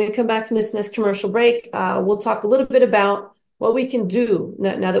so when we come back from this next commercial break, we'll talk a little bit about what we can do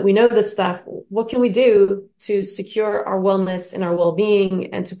now that we know this stuff. What can we do to secure our wellness and our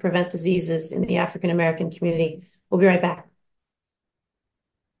well-being and to prevent diseases in the African American community? We'll be right back.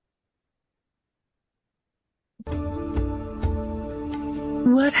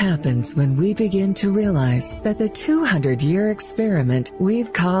 What happens when we begin to realize that the 200-year experiment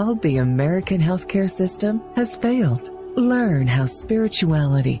we've called the American healthcare system has failed? Learn how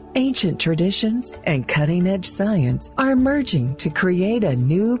spirituality, ancient traditions, and cutting-edge science are merging to create a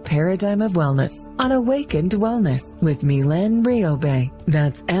new paradigm of wellness on Awakened Wellness with Mylaine Riobe.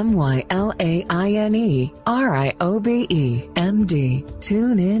 That's MYLAINE RIOBE MD.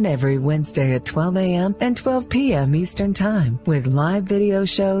 Tune in every Wednesday at 12 a.m. and 12 p.m. Eastern Time with live video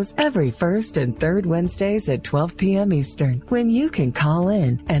shows every first and third Wednesdays at 12 p.m. Eastern, when you can call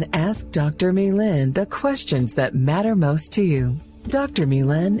in and ask Dr. Mylaine the questions that matter most to you. Dr.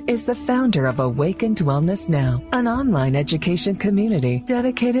 Mylaine is the founder of Awakened Wellness Now, an online education community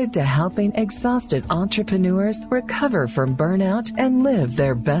dedicated to helping exhausted entrepreneurs recover from burnout and live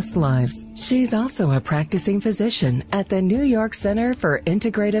their best lives. She's also a practicing physician at the New York Center for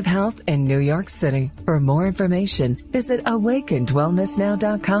Integrative Health in New York City. For more information, visit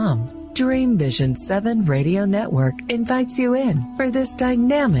awakenedwellnessnow.com. Dream Vision 7 Radio Network invites you in for this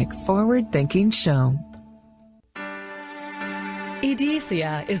dynamic, forward-thinking show.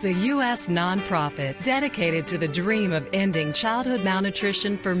 EDESIA is a U.S. nonprofit dedicated to the dream of ending childhood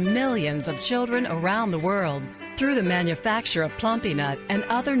malnutrition for millions of children around the world. Through the manufacture of Plumpy Nut and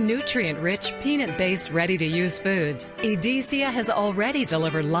other nutrient-rich, peanut-based, ready-to-use foods, EDESIA has already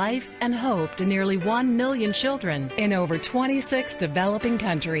delivered life and hope to nearly 1 million children in over 26 developing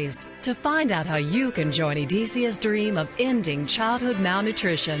countries. To find out how you can join EDESIA's dream of ending childhood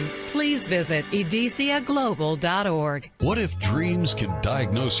malnutrition, please visit edesiaglobal.org. What if dreams can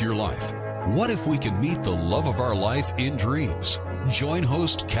diagnose your life? What if we can meet the love of our life in dreams? Join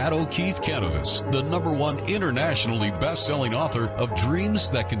host Kat O'Keefe Canovis, the #1 internationally best-selling author of Dreams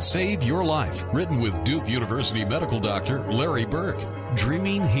That Can Save Your Life, written with Duke University medical doctor Larry Burke.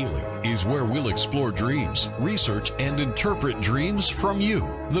 Dreaming Healing is where we'll explore dreams, research, and interpret dreams from you,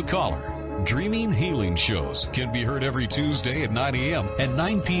 the caller. Dreaming Healing shows can be heard every Tuesday at 9 a.m. and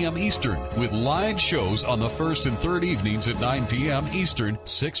 9 p.m. Eastern, with live shows on the first and third evenings at 9 p.m. Eastern,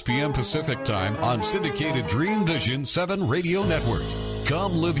 6 p.m. Pacific Time on syndicated Dream Vision 7 Radio Network.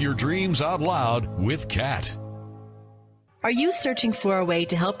 Come live your dreams out loud with Kat. Are you searching for a way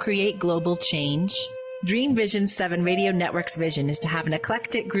to help create global change? Dream Vision 7 Radio Network's vision is to have an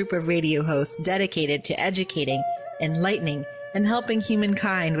eclectic group of radio hosts dedicated to educating, enlightening, and helping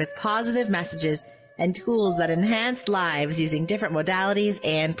humankind with positive messages and tools that enhance lives using different modalities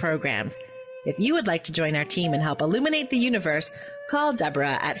and programs. If you would like to join our team and help illuminate the universe, call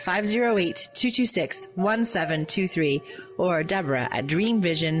Deborah at 508-226-1723 or Deborah at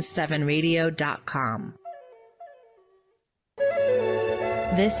dreamvision7radio.com.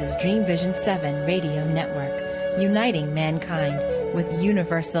 This is Dream Vision 7 Radio Network, uniting mankind with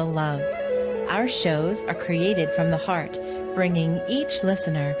universal love. Our shows are created from the heart, bringing each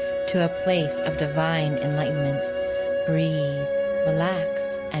listener to a place of divine enlightenment. Breathe, relax,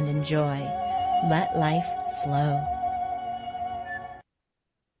 and enjoy. Let life flow.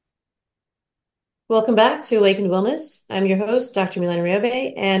 Welcome back to Awakened Wellness. I'm your host, Dr. Mylaine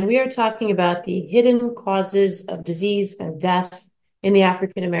Riobe, and we are talking about the hidden causes of disease and death in the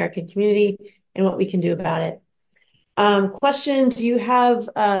African American community and what we can do about it. Question, do you have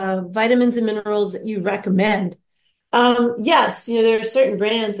vitamins and minerals that you recommend? Yes, there are certain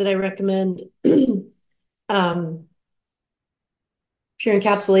brands that I recommend, Pure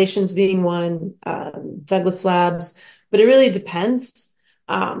Encapsulations being one, Douglas Labs, but it really depends.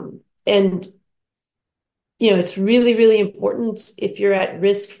 And it's really, really important if you're at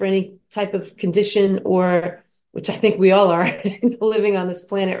risk for any type of condition or, which I think we all are living on this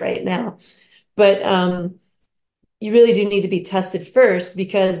planet right now. But you really do need to be tested first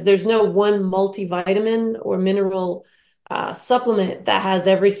because there's no one multivitamin or mineral supplement that has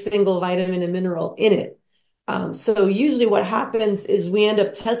every single vitamin and mineral in it. So usually what happens is we end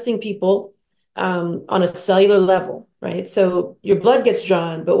up testing people on a cellular level, right? So your blood gets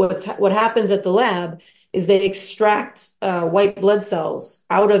drawn, but what happens at the lab is they extract white blood cells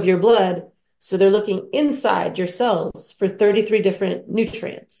out of your blood. So they're looking inside your cells for 33 different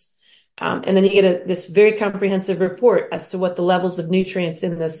nutrients. And then you get this very comprehensive report as to what the levels of nutrients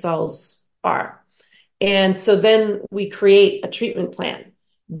in those cells are. And so then we create a treatment plan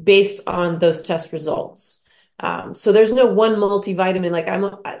based on those test results. So there's no one multivitamin. Like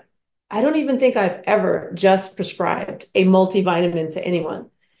I don't even think I've ever just prescribed a multivitamin to anyone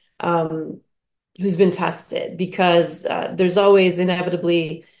who's been tested because there's always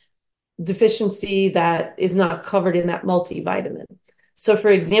inevitably deficiency that is not covered in that multivitamin. So, for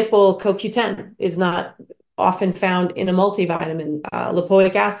example, CoQ10 is not often found in a multivitamin.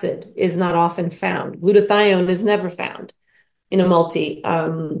 Lipoic acid is not often found. Glutathione is never found in a multi.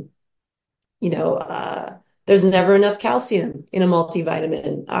 There's never enough calcium in a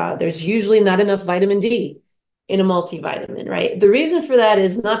multivitamin. There's usually not enough vitamin D in a multivitamin, right? The reason for that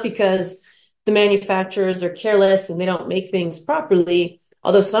is not because the manufacturers are careless and they don't make things properly,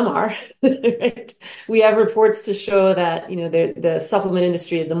 although some are, right? We have reports to show that, the supplement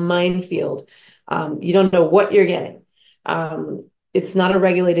industry is a minefield. You don't know what you're getting. It's not a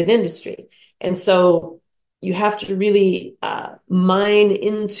regulated industry. And so you have to really mine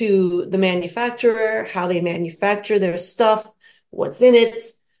into the manufacturer, how they manufacture their stuff, what's in it,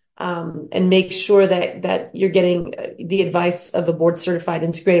 and make sure that you're getting the advice of a board-certified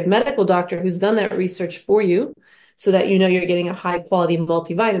integrative medical doctor who's done that research for you so that you're getting a high-quality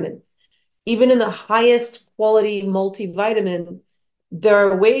multivitamin. Even in the highest quality multivitamin, there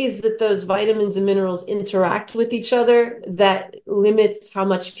are ways that those vitamins and minerals interact with each other that limits how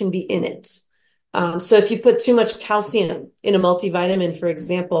much can be in it. So if you put too much calcium in a multivitamin, for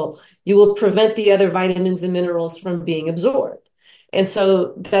example, you will prevent the other vitamins and minerals from being absorbed. And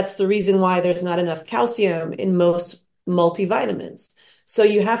so that's the reason why there's not enough calcium in most multivitamins. So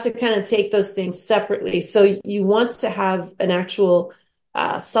you have to kind of take those things separately. So you want to have an actual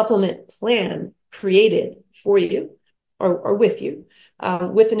supplement plan created for you or with you.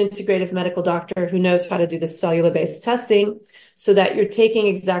 With an integrative medical doctor who knows how to do this cellular-based testing so that you're taking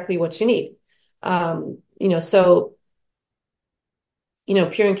exactly what you need. Pure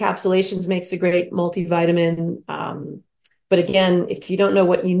Encapsulations makes a great multivitamin. But again, if you don't know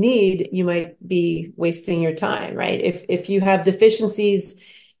what you need, you might be wasting your time, right? If you have deficiencies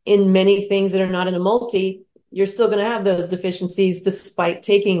in many things that are not in a multi, you're still going to have those deficiencies despite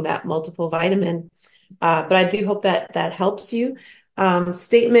taking that multiple vitamin. But I do hope that helps you.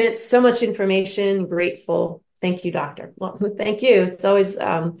 Statement, so much information, grateful. Thank you, doctor. Well, thank you. It's always,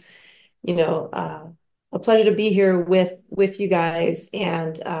 a pleasure to be here with you guys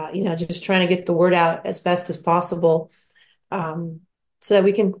and, just trying to get the word out as best as possible, so that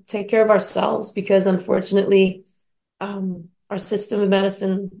we can take care of ourselves because unfortunately, our system of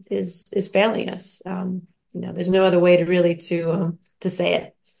medicine is failing us. There's no other way to really to say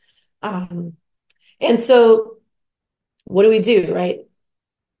it. And so what do we do, right?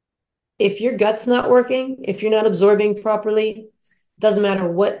 If your gut's not working, if you're not absorbing properly, doesn't matter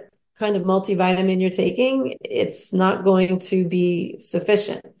what kind of multivitamin you're taking, it's not going to be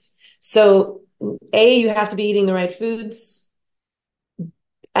sufficient. So A, you have to be eating the right foods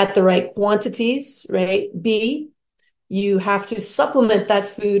at the right quantities, right? B, you have to supplement that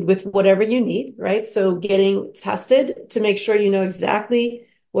food with whatever you need, right? So getting tested to make sure you know exactly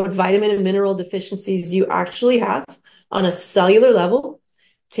what vitamin and mineral deficiencies you actually have on a cellular level,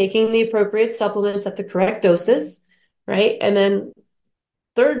 taking the appropriate supplements at the correct doses, right? And then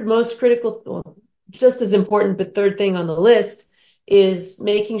third most critical, well, just as important, but third thing on the list is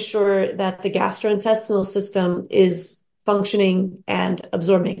making sure that the gastrointestinal system is functioning and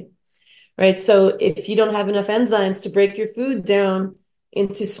absorbing, right? So if you don't have enough enzymes to break your food down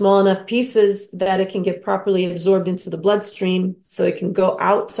into small enough pieces that it can get properly absorbed into the bloodstream so it can go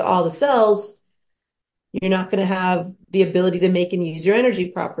out to all the cells, you're not going to have the ability to make and use your energy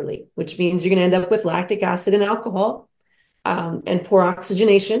properly, which means you're going to end up with lactic acid and alcohol, and poor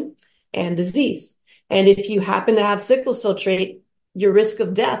oxygenation and disease. And if you happen to have sickle cell trait, your risk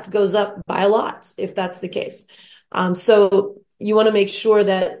of death goes up by a lot if that's the case. So you want to make sure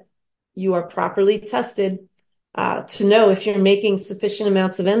that you are properly tested to know if you're making sufficient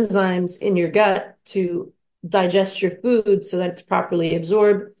amounts of enzymes in your gut to digest your food so that it's properly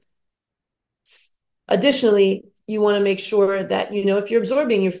absorbed. Additionally, you want to make sure that you know if you're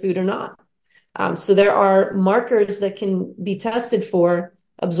absorbing your food or not. So there are markers that can be tested for,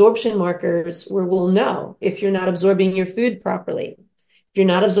 absorption markers, where we'll know if you're not absorbing your food properly. If you're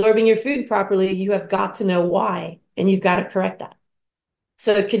not absorbing your food properly, you have got to know why, and you've got to correct that.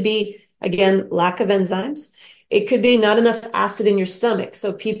 So it could be, again, lack of enzymes. It could be not enough acid in your stomach.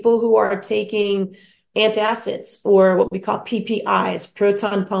 So people who are taking antacids, or what we call PPIs,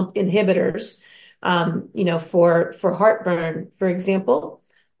 proton pump inhibitors, for heartburn, for example,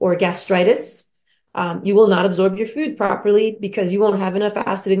 or gastritis, you will not absorb your food properly because you won't have enough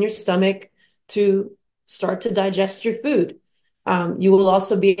acid in your stomach to start to digest your food. You will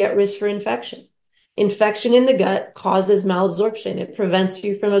also be at risk for infection. Infection in the gut causes malabsorption. It prevents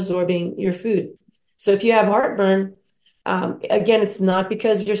you from absorbing your food. So if you have heartburn, again, it's not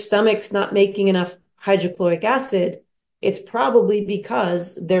because your stomach's not making enough hydrochloric acid. It's probably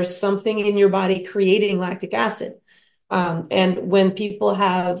because there's something in your body creating lactic acid. And when people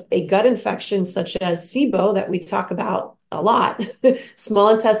have a gut infection, such as SIBO, that we talk about a lot, small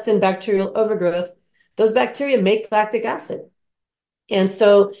intestine bacterial overgrowth, those bacteria make lactic acid. And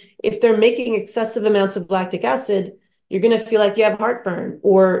so if they're making excessive amounts of lactic acid, you're going to feel like you have heartburn,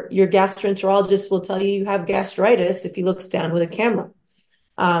 or your gastroenterologist will tell you have gastritis if he looks down with a camera.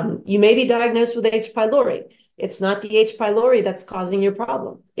 You may be diagnosed with H. pylori. It's not the H. pylori that's causing your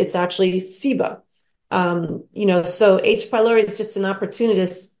problem. It's actually SIBO. So H. pylori is just an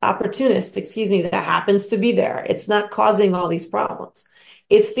opportunist, that happens to be there. It's not causing all these problems.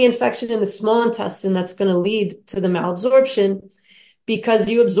 It's the infection in the small intestine that's going to lead to the malabsorption, because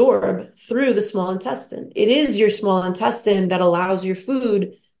you absorb through the small intestine. It is your small intestine that allows your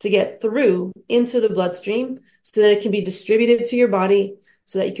food to get through into the bloodstream so that it can be distributed to your body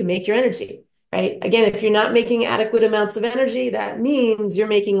so that you can make your energy, right? Again, if you're not making adequate amounts of energy, that means you're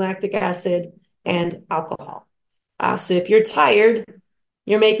making lactic acid and alcohol. So if you're tired,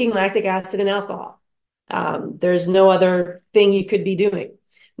 you're making lactic acid and alcohol. There's no other thing you could be doing.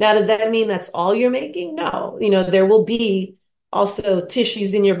 Now, does that mean that's all you're making? No. There will be also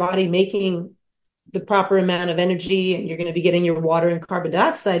tissues in your body making the proper amount of energy, and you're going to be getting your water and carbon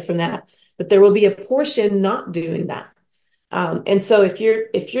dioxide from that. But there will be a portion not doing that. And so if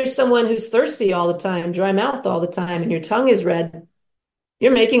you're someone who's thirsty all the time, dry mouth all the time, and your tongue is red,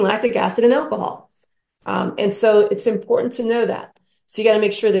 you're making lactic acid and alcohol. And so it's important to know that. So you got to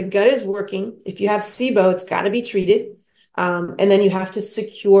make sure the gut is working. If you have SIBO, it's got to be treated. And then you have to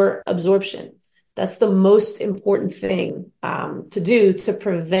secure absorption. That's the most important thing to do to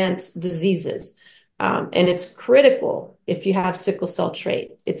prevent diseases. And it's critical if you have sickle cell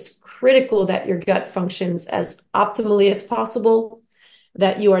trait. It's critical that your gut functions as optimally as possible,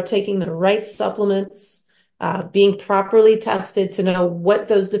 that you are taking the right supplements, being properly tested to know what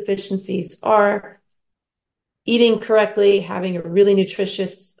those deficiencies are, eating correctly, having a really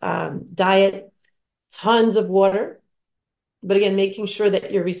nutritious diet, tons of water. But again, making sure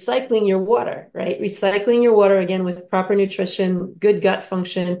that you're recycling your water, right? Recycling your water, again, with proper nutrition, good gut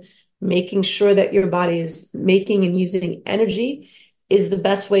function, making sure that your body is making and using energy is the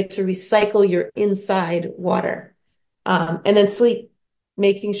best way to recycle your inside water. And then sleep,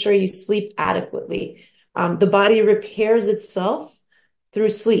 making sure you sleep adequately. The body repairs itself through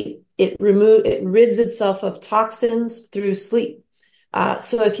sleep. It rids itself of toxins through sleep.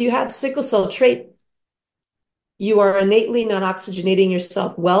 So if you have sickle cell trait, you are innately not oxygenating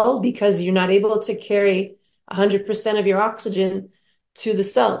yourself well because you're not able to carry 100% of your oxygen to the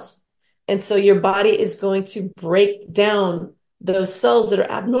cells. And so your body is going to break down those cells that are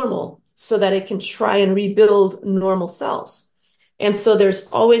abnormal so that it can try and rebuild normal cells. And so there's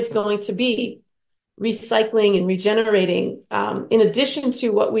always going to be recycling and regenerating in addition to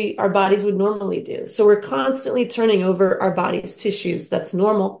what our bodies would normally do. So we're constantly turning over our body's tissues. That's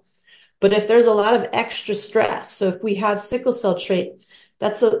normal. But if there's a lot of extra stress, so if we have sickle cell trait,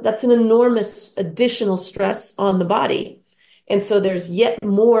 that's an enormous additional stress on the body. And so there's yet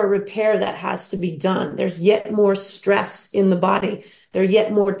more repair that has to be done. There's yet more stress in the body. There are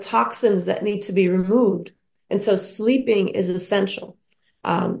yet more toxins that need to be removed. And so sleeping is essential.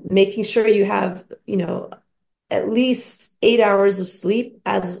 making sure you have, at least 8 hours of sleep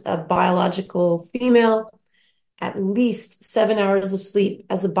as a biological female, at least 7 hours of sleep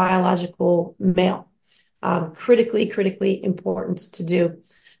as a biological male. Critically important to do.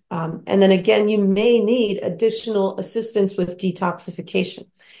 And then again, you may need additional assistance with detoxification,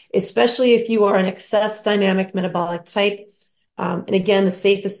 especially if you are an excess dynamic metabolic type. And again, the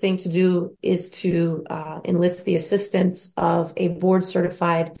safest thing to do is to enlist the assistance of a board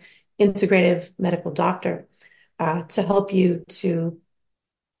certified integrative medical doctor to help you to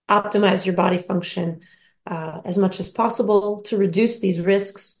optimize your body function as much as possible to reduce these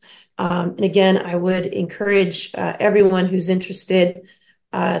risks. And again, I would encourage everyone who's interested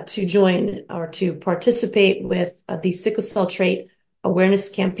to join or to participate with the Sickle Cell Trait Awareness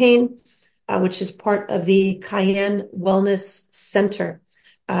Campaign, which is part of the Cayenne Wellness Center.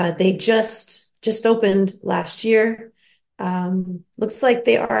 They just opened last year. Looks like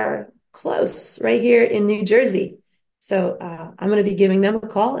they are close right here in New Jersey. So I'm going to be giving them a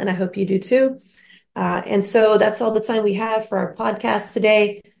call, and I hope you do too. And so that's all the time we have for our podcast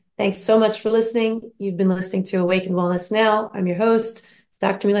today. Thanks so much for listening. You've been listening to Awaken Wellness Now. I'm your host,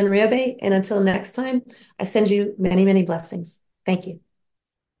 Dr. Mylaine Riobe. And until next time, I send you many, many blessings. Thank you.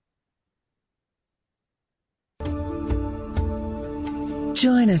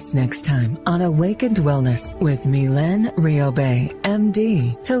 Join us next time on Awakened Wellness with Mylaine Riobe,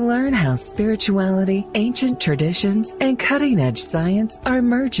 MD, to learn how spirituality, ancient traditions, and cutting-edge science are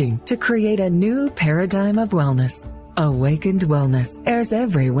merging to create a new paradigm of wellness. Awakened Wellness airs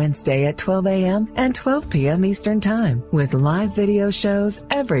every Wednesday at 12 a.m. and 12 p.m. Eastern Time, with live video shows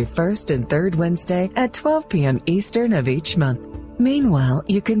every first and third Wednesday at 12 p.m. Eastern of each month. Meanwhile,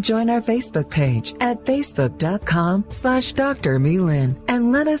 you can join our Facebook page at facebook.com/Dr. Mylaine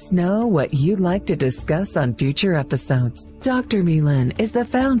and let us know what you'd like to discuss on future episodes. Dr. Mylaine is the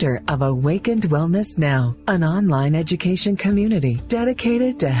founder of Awakened Wellness Now, an online education community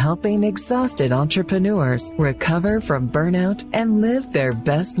dedicated to helping exhausted entrepreneurs recover from burnout and live their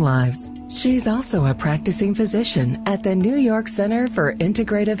best lives. She's also a practicing physician at the New York Center for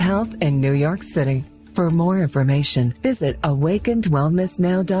Integrative Health in New York City. For more information, visit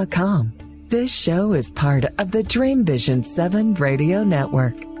awakenedwellnessnow.com. This show is part of the Dream Vision 7 Radio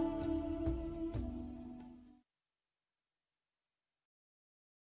Network.